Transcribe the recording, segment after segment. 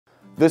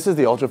This is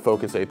the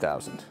UltraFocus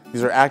 8000.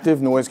 These are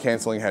active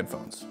noise-canceling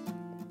headphones.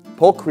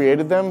 Polk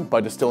created them by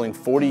distilling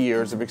 40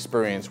 years of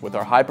experience with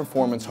our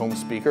high-performance home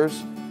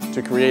speakers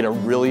to create a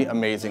really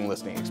amazing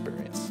listening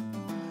experience.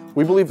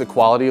 We believe the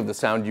quality of the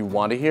sound you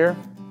want to hear,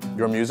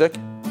 your music,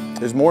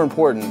 is more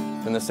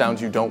important than the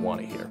sounds you don't want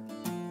to hear.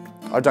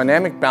 Our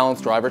dynamic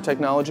balance driver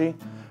technology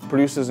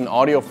produces an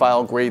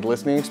audiophile-grade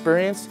listening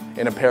experience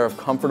in a pair of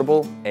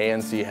comfortable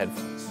ANC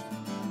headphones.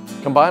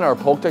 Combine our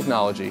Polk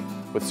technology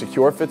with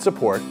secure fit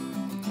support,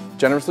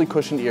 generously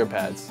cushioned ear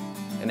pads,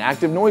 and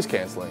active noise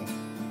canceling,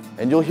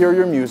 and you'll hear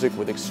your music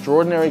with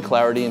extraordinary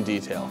clarity and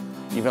detail,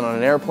 even on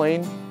an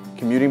airplane,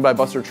 commuting by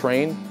bus or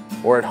train,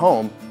 or at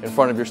home in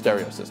front of your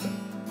stereo system.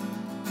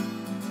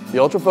 The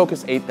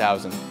UltraFocus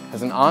 8000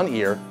 has an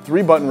on-ear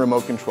 3-button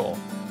remote control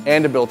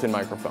and a built-in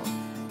microphone.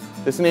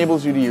 This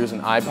enables you to use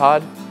an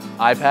iPod,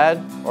 iPad,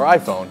 or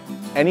iPhone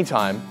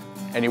anytime,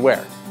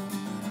 anywhere.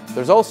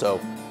 There's also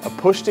a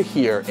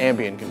push-to-hear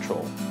ambient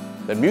control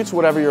that mutes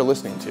whatever you're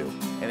listening to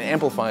and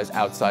amplifies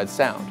outside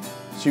sound,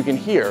 so you can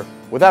hear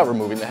without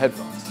removing the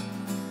headphones.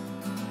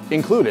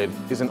 Included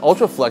is an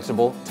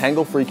ultra-flexible,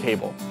 tangle-free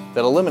cable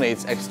that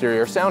eliminates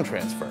exterior sound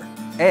transfer,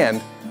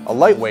 and a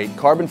lightweight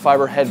carbon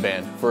fiber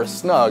headband for a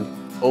snug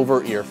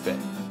over-ear fit.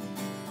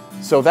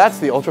 So that's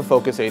the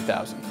UltraFocus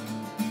 8000.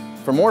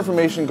 For more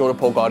information, go to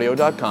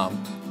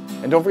polkaudio.com,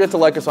 and don't forget to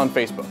like us on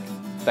Facebook.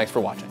 Thanks for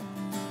watching.